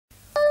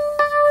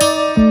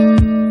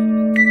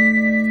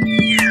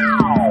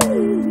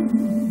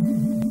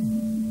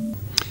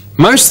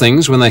Most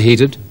things, when they're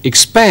heated,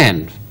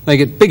 expand. They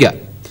get bigger.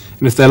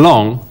 And if they're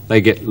long, they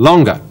get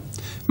longer.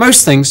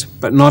 Most things,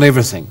 but not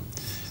everything.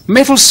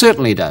 Metal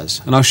certainly does,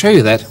 and I'll show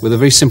you that with a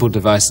very simple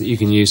device that you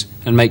can use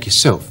and make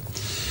yourself.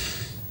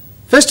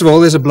 First of all,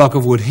 there's a block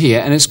of wood here,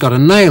 and it's got a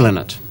nail in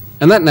it.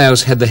 And that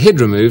nail's had the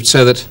head removed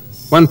so that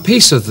one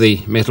piece of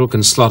the metal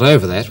can slot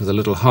over that with a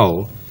little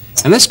hole,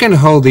 and that's going to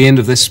hold the end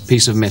of this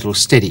piece of metal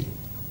steady.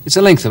 It's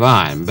a length of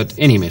iron, but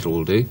any metal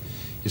will do.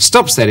 It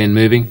stops that end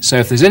moving, so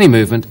if there's any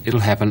movement,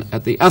 it'll happen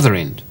at the other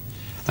end.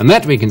 And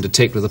that we can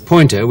detect with a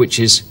pointer, which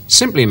is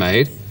simply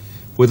made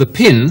with a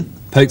pin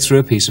poked through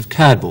a piece of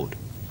cardboard.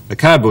 The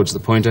cardboard's the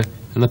pointer,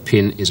 and the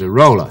pin is a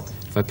roller.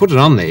 If I put it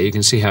on there, you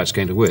can see how it's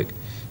going to work.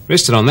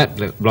 Rest it on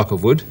that block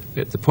of wood,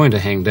 let the pointer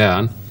hang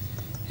down,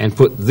 and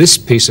put this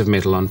piece of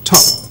metal on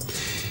top.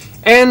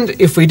 And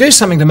if we do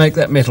something to make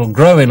that metal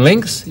grow in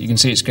length, you can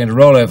see it's going to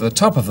roll over the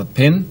top of the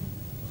pin,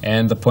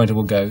 and the pointer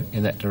will go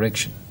in that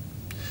direction.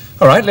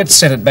 All right, let's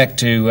set it back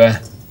to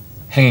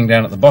hanging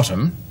down at the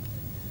bottom.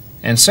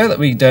 And so that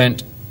we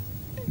don't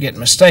get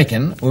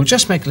mistaken, we'll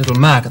just make a little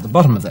mark at the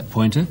bottom of that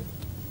pointer,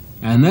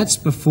 and that's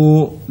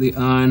before the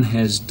iron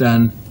has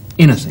done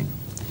anything.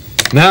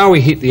 Now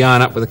we heat the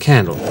iron up with a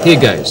candle. Here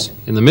goes.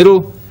 In the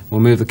middle, we'll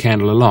move the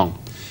candle along.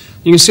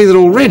 You can see that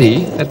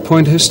already that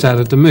pointer has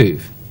started to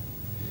move.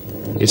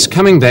 It's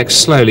coming back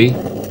slowly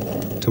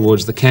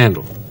towards the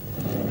candle.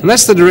 And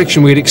that's the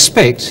direction we'd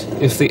expect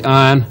if the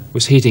iron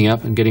was heating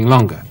up and getting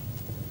longer.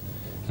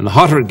 And the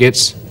hotter it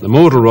gets, the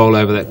more it'll roll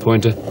over that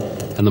pointer,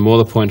 and the more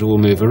the pointer will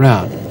move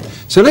around.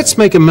 So let's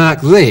make a mark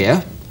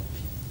there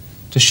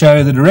to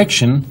show the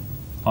direction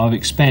of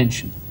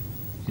expansion.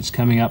 It's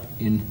coming up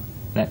in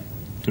that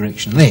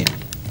direction there.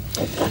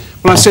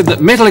 Well, I said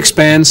that metal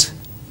expands,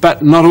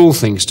 but not all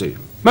things do.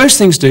 Most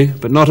things do,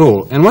 but not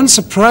all. And one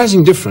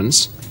surprising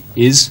difference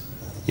is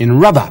in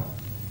rubber.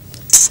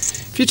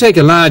 If you take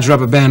a large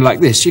rubber band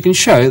like this, you can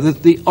show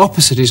that the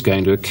opposite is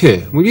going to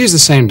occur. We'll use the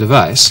same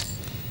device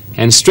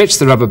and stretch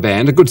the rubber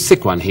band, a good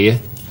thick one here,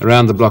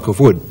 around the block of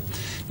wood.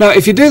 Now,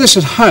 if you do this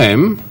at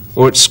home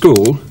or at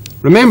school,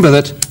 remember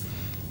that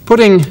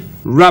putting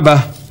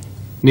rubber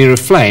near a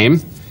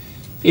flame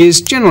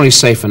is generally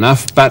safe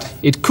enough, but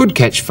it could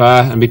catch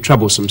fire and be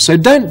troublesome. So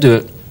don't do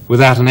it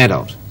without an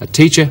adult, a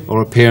teacher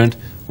or a parent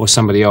or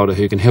somebody older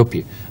who can help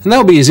you. And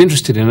they'll be as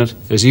interested in it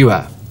as you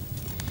are.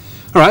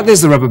 All right,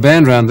 there's the rubber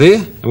band round there,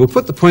 and we'll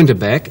put the pointer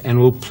back and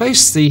we'll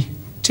place the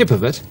tip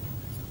of it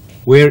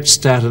where it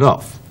started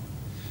off.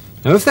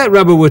 Now, if that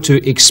rubber were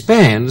to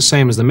expand, the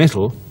same as the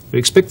metal, we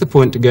expect the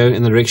point to go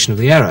in the direction of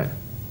the arrow.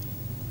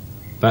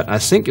 But I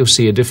think you'll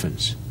see a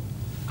difference.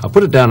 I'll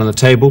put it down on the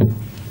table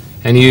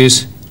and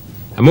use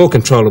a more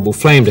controllable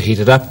flame to heat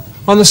it up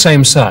on the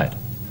same side.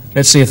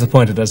 Let's see if the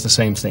pointer does the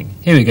same thing.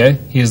 Here we go,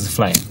 here's the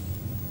flame.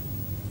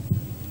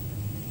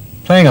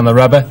 Playing on the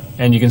rubber,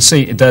 and you can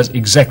see it does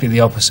exactly the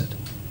opposite.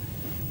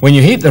 When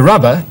you heat the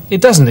rubber,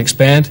 it doesn't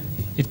expand,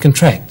 it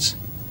contracts.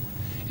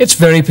 It's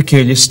very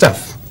peculiar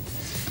stuff.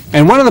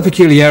 And one of the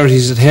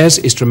peculiarities it has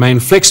is to remain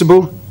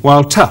flexible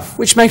while tough,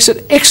 which makes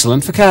it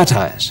excellent for car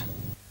tyres.